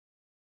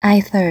I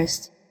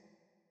Thirst,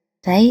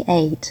 Day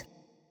 8.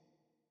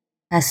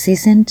 A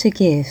Season to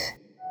Give.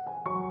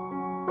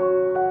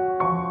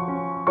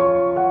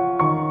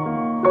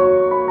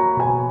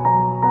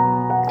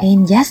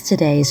 In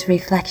yesterday's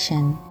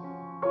reflection,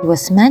 it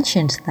was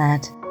mentioned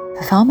that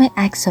performing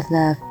acts of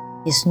love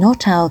is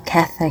not our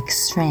Catholic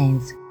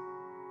strength.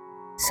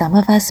 Some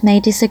of us may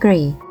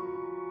disagree.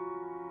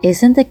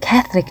 Isn't the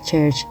Catholic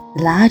Church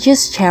the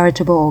largest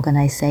charitable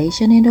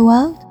organization in the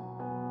world?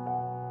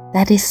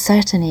 That is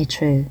certainly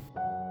true.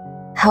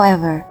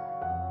 However,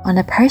 on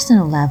a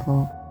personal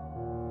level,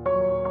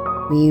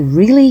 we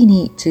really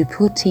need to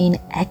put in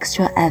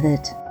extra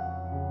effort.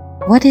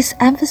 What is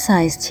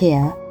emphasized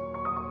here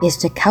is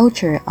the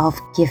culture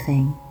of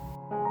giving.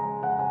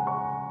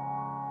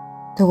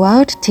 The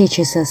world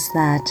teaches us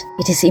that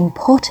it is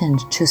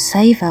important to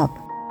save up,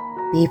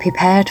 be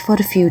prepared for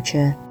the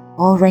future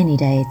or rainy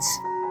days.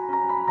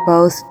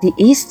 Both the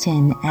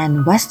Eastern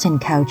and Western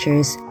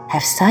cultures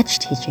have such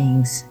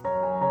teachings.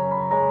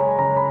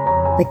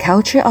 The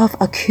culture of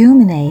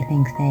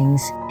accumulating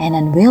things and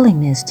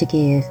unwillingness to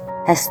give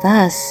has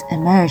thus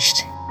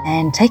emerged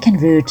and taken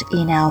root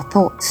in our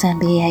thoughts and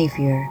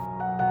behavior.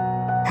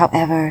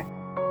 However,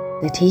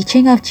 the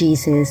teaching of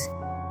Jesus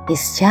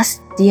is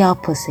just the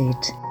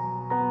opposite.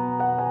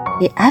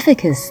 He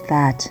advocates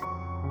that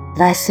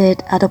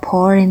blessed are the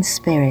poor in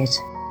spirit.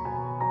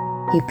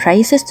 He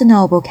praises the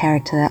noble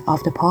character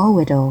of the poor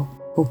widow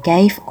who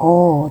gave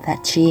all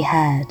that she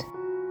had.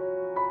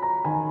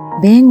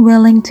 Being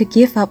willing to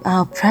give up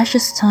our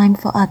precious time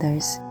for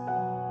others,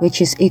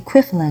 which is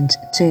equivalent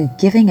to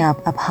giving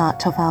up a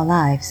part of our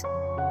lives,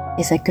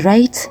 is a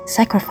great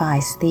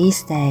sacrifice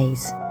these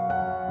days.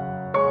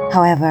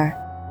 However,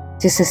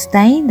 to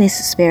sustain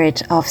this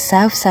spirit of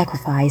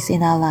self-sacrifice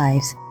in our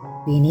lives,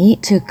 we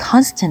need to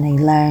constantly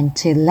learn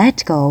to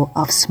let go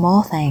of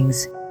small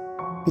things,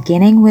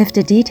 beginning with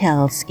the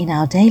details in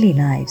our daily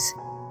lives,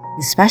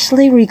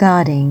 especially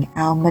regarding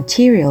our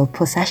material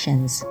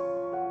possessions.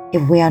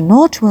 If we are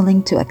not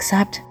willing to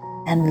accept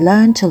and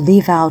learn to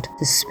live out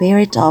the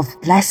spirit of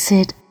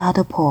blessed are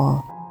the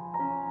poor,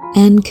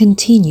 and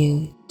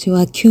continue to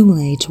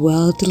accumulate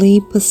worldly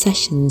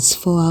possessions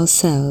for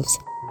ourselves,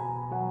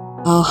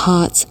 our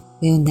hearts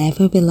will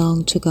never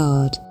belong to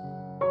God.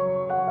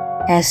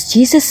 As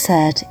Jesus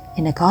said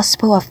in the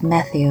Gospel of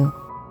Matthew,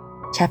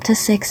 chapter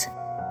 6,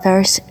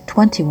 verse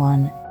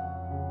 21,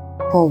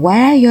 "For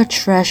where your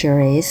treasure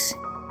is,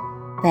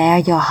 there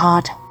your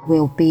heart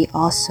will be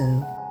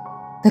also."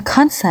 The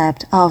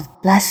concept of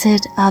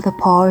blessed are the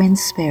poor in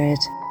spirit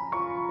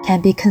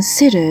can be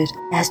considered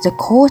as the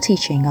core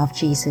teaching of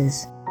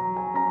Jesus.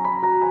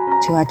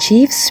 To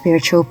achieve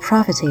spiritual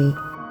poverty,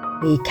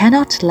 we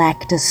cannot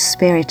lack the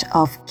spirit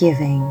of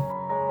giving.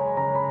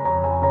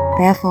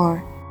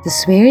 Therefore, the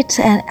spirit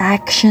and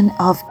action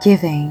of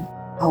giving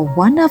are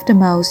one of the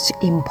most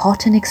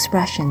important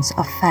expressions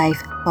of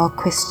faith for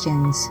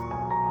Christians.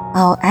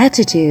 Our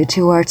attitude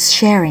towards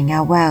sharing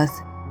our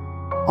wealth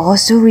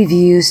also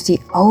reveals the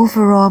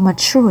overall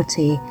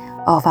maturity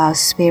of our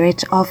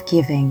spirit of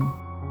giving.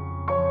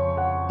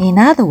 In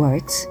other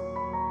words,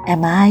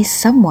 am I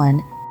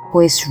someone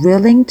who is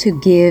willing to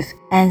give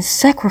and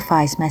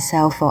sacrifice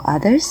myself for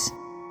others?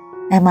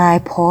 Am I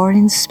poor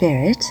in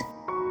spirit?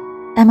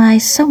 Am I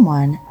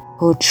someone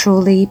who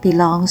truly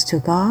belongs to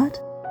God?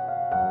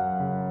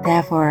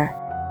 Therefore,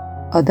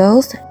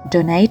 although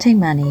donating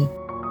money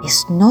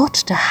is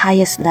not the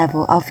highest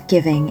level of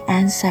giving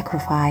and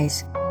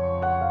sacrifice,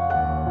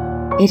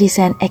 it is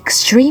an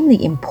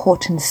extremely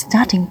important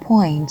starting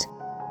point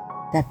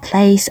that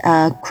plays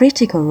a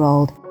critical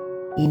role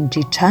in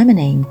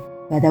determining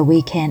whether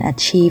we can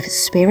achieve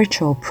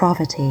spiritual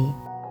poverty.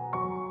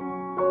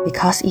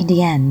 Because in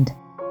the end,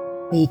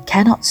 we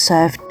cannot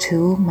serve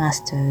two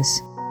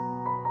masters.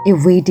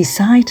 If we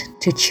decide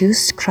to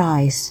choose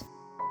Christ,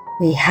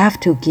 we have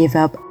to give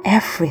up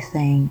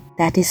everything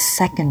that is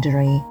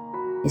secondary,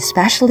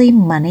 especially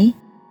money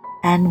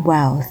and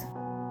wealth.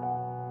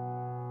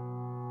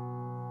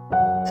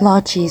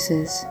 Lord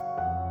Jesus,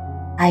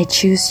 I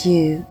choose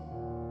you,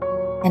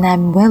 and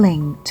I'm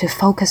willing to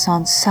focus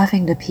on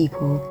serving the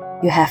people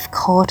you have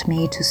called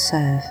me to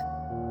serve.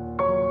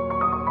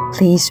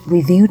 Please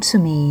reveal to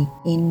me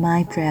in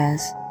my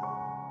prayers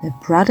the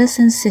brothers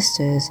and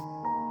sisters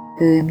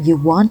whom you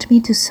want me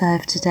to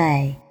serve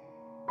today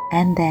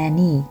and their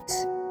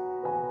needs.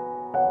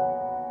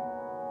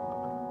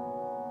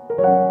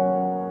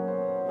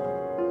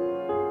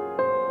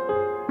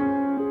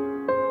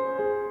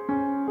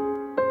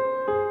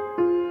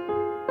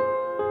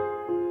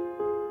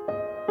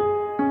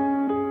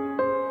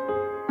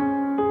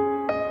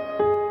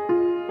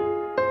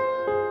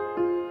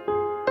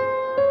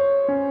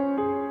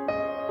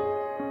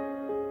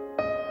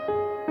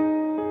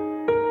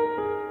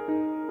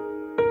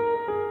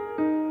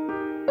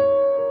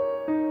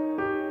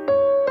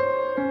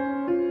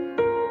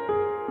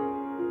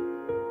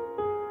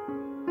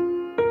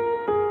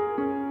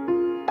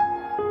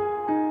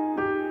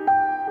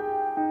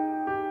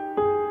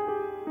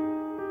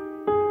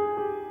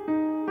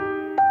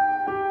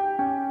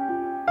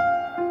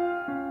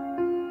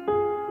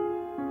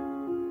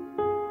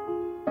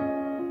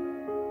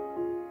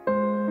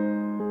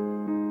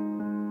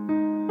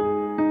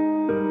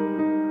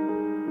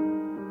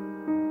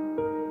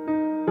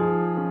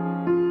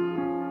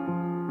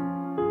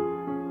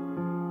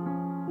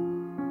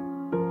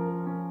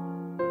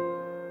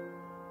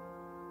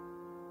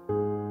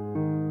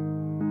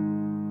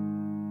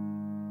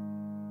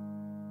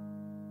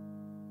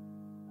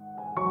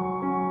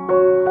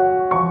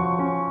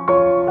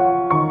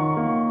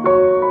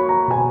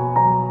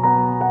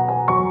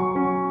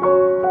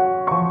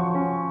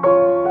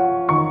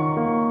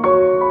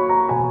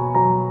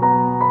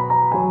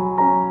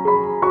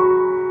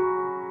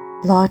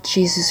 Lord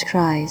Jesus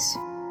Christ,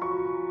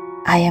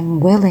 I am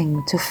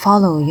willing to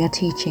follow your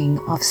teaching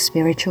of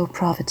spiritual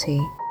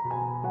poverty.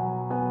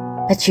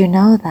 But you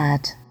know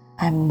that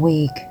I'm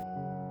weak.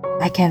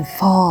 I can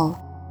fall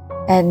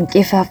and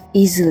give up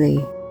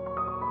easily.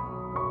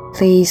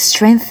 Please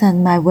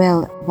strengthen my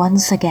will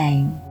once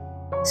again,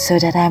 so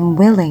that I'm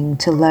willing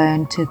to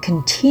learn to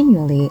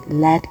continually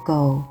let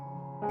go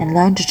and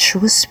learn the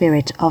true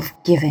spirit of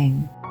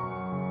giving.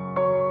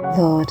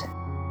 Lord,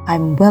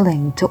 I'm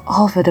willing to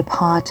offer the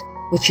part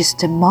which is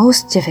the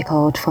most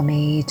difficult for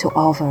me to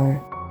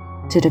offer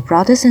to the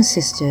brothers and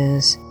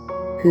sisters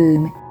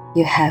whom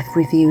you have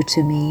revealed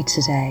to me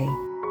today.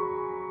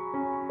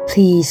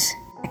 Please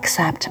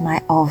accept my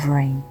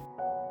offering.